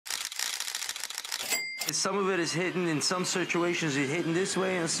Some of it is hidden. In some situations, it's hidden this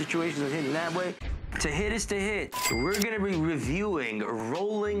way. In situations, it's hidden that way. To hit is to hit. We're gonna be reviewing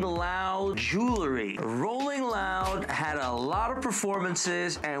Rolling Loud jewelry. Rolling Loud had a lot of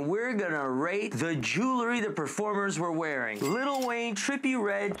performances, and we're gonna rate the jewelry the performers were wearing. Lil Wayne, Trippie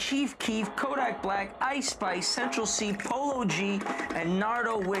Redd, Chief Keef, Kodak Black, Ice Spice, Central C, Polo G, and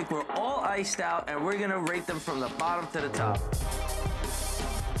Nardo Wick were all iced out, and we're gonna rate them from the bottom to the top.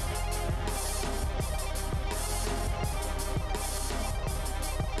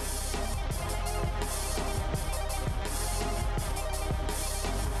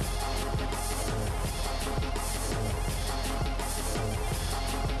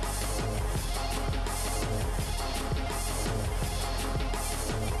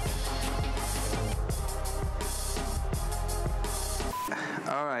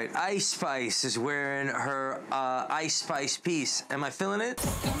 All right, Ice Spice is wearing her Ice Spice piece. Am I feeling it?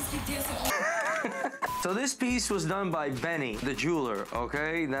 So this piece was done by Benny, the jeweler,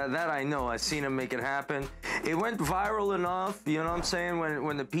 okay? That I know, I've seen him make it happen. It went viral enough, you know what I'm saying,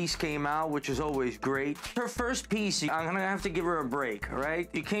 when the piece came out, which is always great. Her first piece, I'm gonna have to give her a break, right?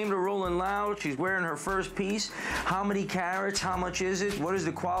 You came to Rolling Loud, she's wearing her first piece. How many carats, how much is it? What is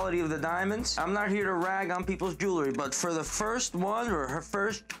the quality of the diamonds? I'm not here to rag on people's jewelry, but for the first one, or her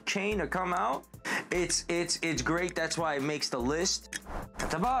first chain to come out, it's great. That's why it makes the list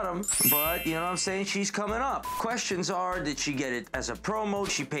at the bottom. But you know what I'm saying, she's coming up. Questions are, did she get it as a promo?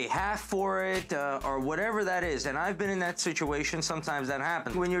 Did she pay half for it, or whatever that is? And I've been in that situation. Sometimes that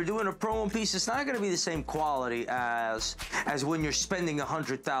happens. When you're doing a promo piece, it's not going to be the same quality as when you're spending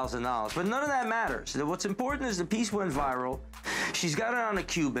 $100,000. But none of that matters. What's important is the piece went viral. She's got it on a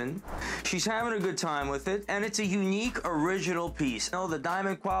Cuban. She's having a good time with it, and it's a unique, original piece. No, the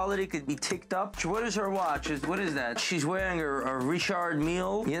diamond quality could be ticked up. What is her watch? What is that? She's wearing a Richard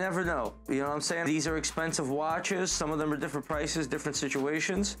Mille. You never know. You know what I'm saying? These are expensive watches. Some of them are different prices, different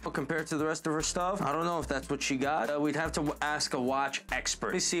situations. Compared to the rest of her stuff, I don't know if that's what she got. We'd have to ask a watch expert.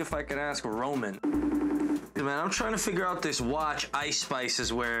 Let me see if I can ask Roman. Man, I'm trying to figure out this watch Ice Spice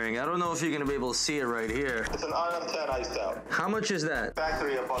is wearing. I don't know if you're going to be able to see it right here. It's an RM10 iced out. How much is that?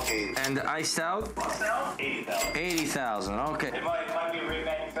 Factory $180. And the iced out? Iced out? 80,000. 80,000, okay. It might be a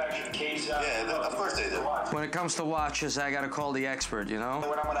remanufactured case. Yeah, of course they do. When it comes to watches, I got to call the expert, you know?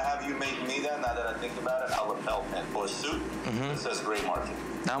 What I'm going to have you make me then, now that I think about it, I'll lapel pin for a suit that says gray market.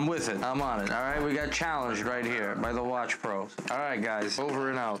 I'm with it. I'm on it. All right, we got challenged right here by the Watch Pros. All right, guys, over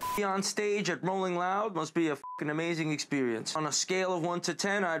and out. On stage at Rolling Loud must be a fucking amazing experience. On a scale of 1 to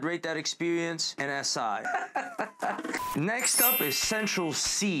 10, I'd rate that experience an SI. Next up is Central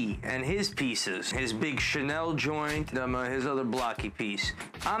C and his pieces. His big Chanel joint, his other blocky piece.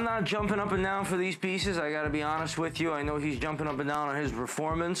 I'm not jumping up and down for these pieces. I gotta be honest with you. I know he's jumping up and down on his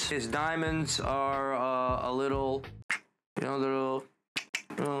performance. His diamonds are a little, you know, they're a little...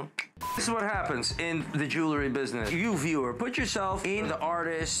 This is what happens in the jewelry business. You viewer, put yourself in the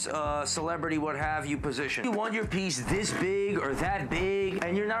artist, celebrity, what have you position. You want your piece this big or that big,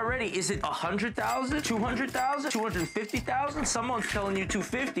 and you're not ready. Is it 100,000, 200,000, 250,000? Someone's telling you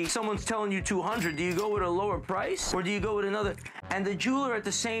 250, someone's telling you 200. Do you go with a lower price, or do you go with another? And the jeweler at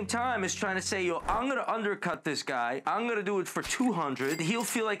the same time is trying to say, yo, I'm gonna undercut this guy. I'm gonna do it for 200. He'll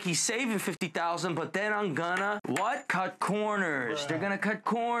feel like he's saving 50,000, but then I'm gonna, what? Cut corners. They're gonna cut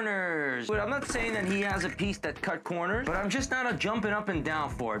corners. But I'm not saying that he has a piece that cut corners, but I'm just not jumping up and down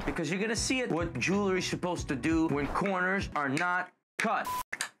for it, because you're gonna see it what jewelry's supposed to do when corners are not cut.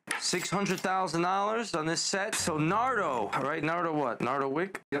 $600,000 on this set. So Nardo, all right, Nardo what? Nardo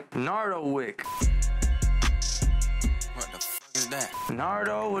Wick? Yep. Nardo Wick. That.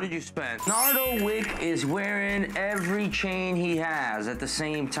 Nardo, what did you spend? Nardo Wick is wearing every chain he has at the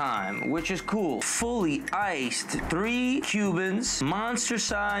same time, which is cool. Fully iced, 3 Cubans,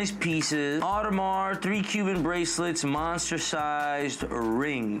 monster-sized pieces, Audemars, 3 Cuban bracelets, monster-sized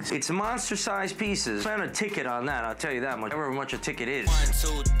rings. It's monster-sized pieces. Spend a ticket on that, I'll tell you that much. However much a ticket is.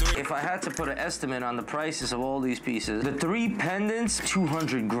 1, 2, 3. If I had to put an estimate on the prices of all these pieces, the 3 pendants,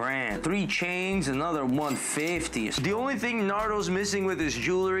 200 grand. 3 chains, another 150. The only thing Nardo's missing with his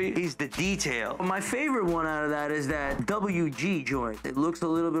jewelry is the detail. My favorite one out of that is that WG joint. It looks a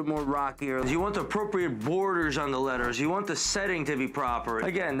little bit more rockier. You want the appropriate borders on the letters. You want the setting to be proper.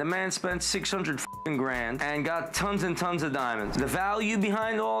 Again, the man spent 600 grand and got tons and tons of diamonds. The value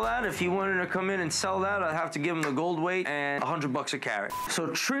behind all that, if he wanted to come in and sell that, I'd have to give him the gold weight and $100 a carat. So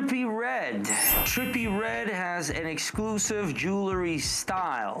Trippie Redd. Trippie Redd has an exclusive jewelry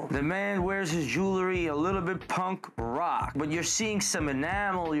style. The man wears his jewelry a little bit punk rock, but you're You're seeing some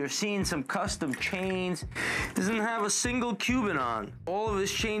enamel, you're seeing some custom chains. Doesn't have a single Cuban on. All of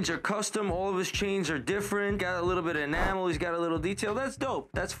his chains are custom, all of his chains are different. Got a little bit of enamel, he's got a little detail. That's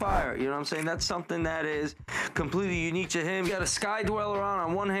dope, that's fire, you know what I'm saying? That's something that is completely unique to him. He got a Sky Dweller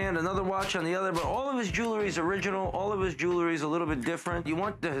on one hand, another watch on the other, but all of his jewelry is original, all of his jewelry is a little bit different. You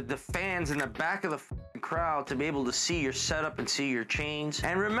want the fans in the back of the crowd to be able to see your setup and see your chains.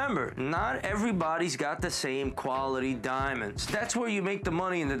 And remember, not everybody's got the same quality diamonds. That's where you make the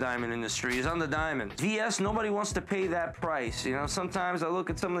money in the diamond industry, is on the diamonds. VS, nobody wants to pay that price. You know, sometimes I look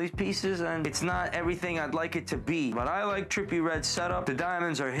at some of these pieces and it's not everything I'd like it to be. But I like Trippie Red's setup. The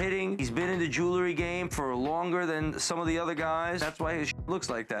diamonds are hitting. He's been in the jewelry game for longer than some of the other guys. That's why his looks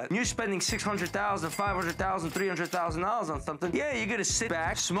like that. And you're spending $600,000, $500,000, $300,000 on something. Yeah, you're gonna sit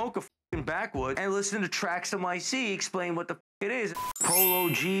back, smoke a backwood, and listen to TraxNYC explain what the it is. Polo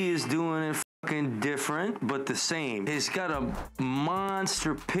G is doing it fucking different, but the same. He's got a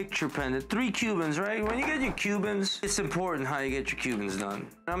monster picture pendant. 3 Cubans, right? When you get your Cubans, it's important how you get your Cubans done.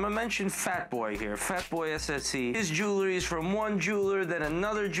 I'm gonna mention Fat Boy here. Fat Boy SSC. His jewelry is from one jeweler, then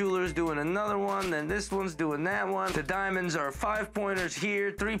another jeweler is doing another one, then this one's doing that one. The diamonds are 5-pointers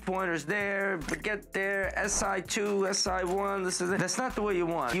here, 3-pointers there, but get there, SI2, SI1, this is it. That's not the way you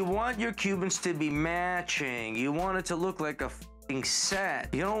want. You want your Cubans to be matching. You want it to look like a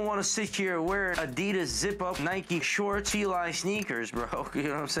set. You don't want to sit here wearing Adidas zip-up Nike shorts, Feli sneakers, bro. You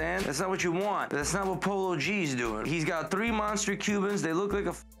know what I'm saying? That's not what you want. That's not what Polo G's doing. He's got 3 monster Cubans. They look like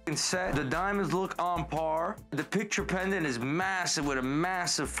a fucking set. The diamonds look on par. The picture pendant is massive with a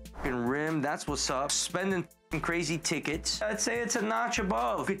massive fucking rim. That's what's up. Spending crazy tickets. I'd say it's a notch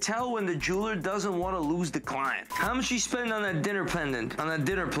above. You could tell when the jeweler doesn't want to lose the client. How much you spend on that dinner pendant, on that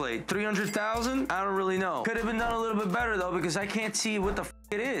dinner plate? 300,000? I don't really know. Could have been done a little bit better though, because I can't see what the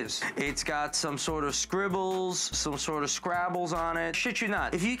it is. It's got some sort of scribbles, some sort of scrabbles on it. Shit you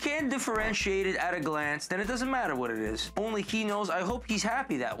not. If you can't differentiate it at a glance, then it doesn't matter what it is. Only he knows. I hope he's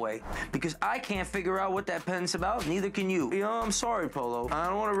happy that way, because I can't figure out what that pen's about. Neither can you. You know, I'm sorry, Polo. I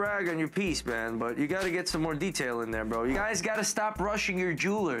don't want to rag on your piece, man, but you got to get some more detail in there, bro. You guys got to stop rushing your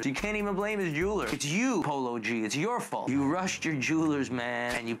jewelers. You can't even blame his jeweler. It's you, Polo G. It's your fault. You rushed your jewelers,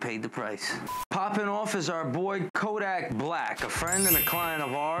 man, and you paid the price. Popping off is our boy KODAK Black, a friend and a client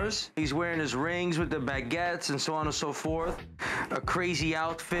of ours. He's wearing his rings with the baguettes and so on and so forth. A crazy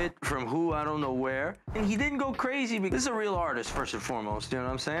outfit from who, I don't know where. And he didn't go crazy because this is a real artist, first and foremost. You know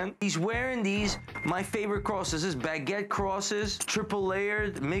what I'm saying? He's wearing these, my favorite crosses. This baguette crosses, triple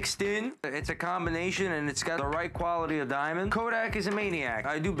layered, mixed in. It's a combination and it's got the right quality of diamond. KODAK is a maniac.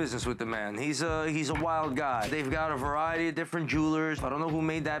 I do business with the man. He's a wild guy. They've got a variety of different jewelers. I don't know who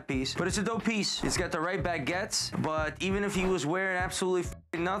made that piece, but it's a dope piece. It's got the right baguettes, but even if he was wearing absolutely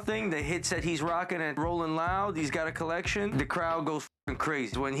nothing, the hits that he's rocking at Rolling Loud, he's got a collection, the crowd goes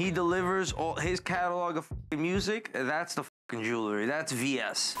crazy. When he delivers all his catalog of music, that's the jewelry. That's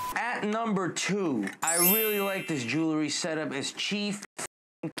VS. At number 2, I really like this jewelry setup. Is Chief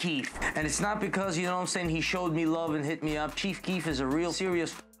Keef. And it's not because, you know what I'm saying, he showed me love and hit me up. Chief Keef is a real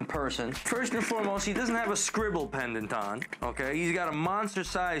serious person. First and foremost, he doesn't have a scribble pendant on, okay? He's got a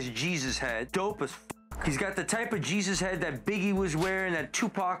monster-sized Jesus head. Dope as He's got the type of Jesus head that Biggie was wearing, that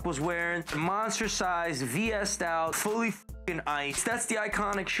Tupac was wearing. Monster-sized, VS'd out, fully iced. That's the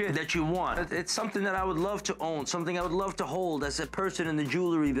iconic shit that you want. It's something that I would love to own, something I would love to hold as a person in the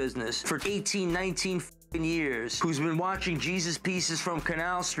jewelry business for 18, 19 years, who's been watching Jesus pieces from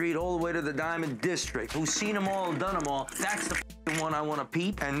Canal Street all the way to the Diamond District, who's seen them all and done them all. That's the one I want to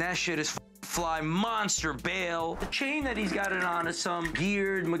peep, and that shit is fly monster bail. The chain that he's got it on is some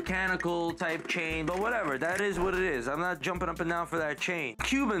geared mechanical type chain, but whatever, that is what it is. I'm not jumping up and down for that chain.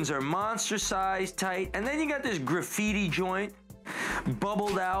 Cubans are monster size, tight, and then you got this graffiti joint,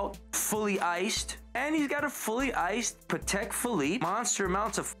 bubbled out, fully iced, and he's got a fully iced Patek Philippe, monster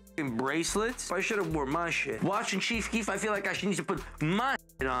amounts of bracelets. I should have wore my shit. Watching Chief Keef, I feel like I should need to put my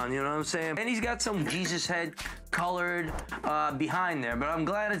shit on, you know what I'm saying? And he's got some Jesus head colored behind there, but I'm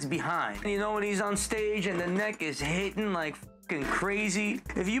glad it's behind. And you know, when he's on stage and the neck is hitting like fucking crazy,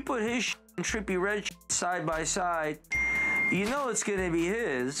 if you put his shit and Trippie Red shit side by side, you know it's gonna be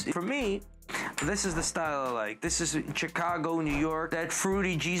his. For me, this is the style I like. This is Chicago, New York. That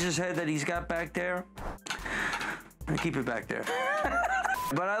fruity Jesus head that he's got back there, I keep it back there.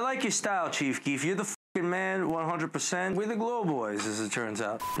 But I like your style, Chief Keef. You're the fucking man 100% with the Glow Boys, as it turns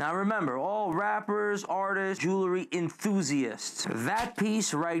out. Now remember, all rappers, artists, jewelry enthusiasts, that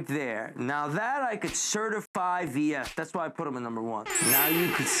piece right there, now that I could certify VS. That's why I put him at number 1. Now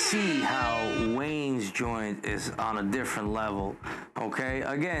you could see how Wayne's joint is on a different level, okay?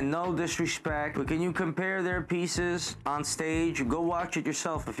 Again, no disrespect, but can you compare their pieces on stage? Go watch it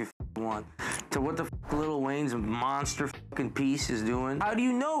yourself if you want, to what the Lil Wayne's monster fucking piece is doing. How do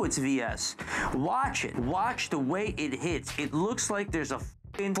you know it's VS? Watch it. Watch the way it hits. It looks like there's a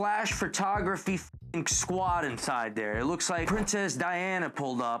fucking flash photography squad inside there. It looks like Princess Diana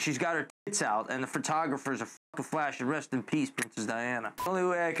pulled up. She's got her tits out, and the photographers are fucking flashing. Rest in peace, Princess Diana. The only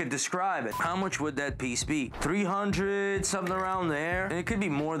way I could describe it. How much would that piece be? 300, something around there. And it could be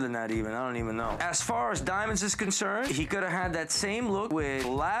more than that even. I don't even know. As far as diamonds is concerned, he could have had that same look with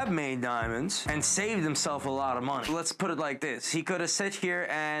lab-made diamonds and saved himself a lot of money. Let's put it like this. He could have sat here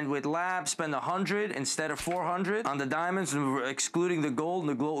and with lab spend 100 instead of 400 on the diamonds, excluding the gold. And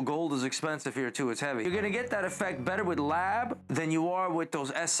the gold is expensive here too. It's heavy. You're gonna get that effect better with lab than you are with those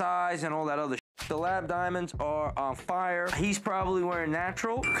SIs and all that other shit. The lab diamonds are on fire. He's probably wearing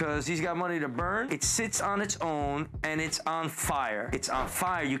natural because he's got money to burn. It sits on its own and it's on fire. It's on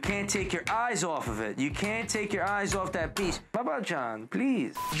fire. You can't take your eyes off of it. You can't take your eyes off that piece. Baba John,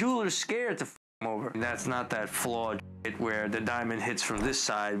 please. Jeweler's scared to f him over. That's not that flawed shit where the diamond hits from this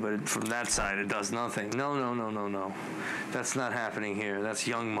side, but from that side it does nothing. No, no, no, no, no. That's not happening here. That's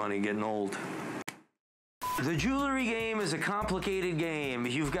young money getting old. The jewelry game is a complicated game.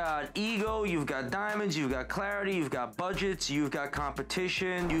 You've got ego, you've got diamonds, you've got clarity, you've got budgets, you've got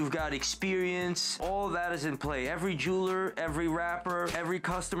competition, you've got experience. All of that is in play. Every jeweler, every rapper, every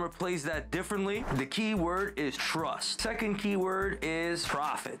customer plays that differently. The key word is trust. Second key word is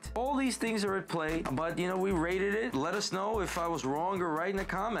profit. All these things are at play, but you know, we rated it. Let us know if I was wrong or right in the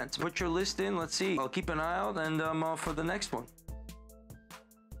comments. Put your list in, let's see. I'll keep an eye out and for the next one.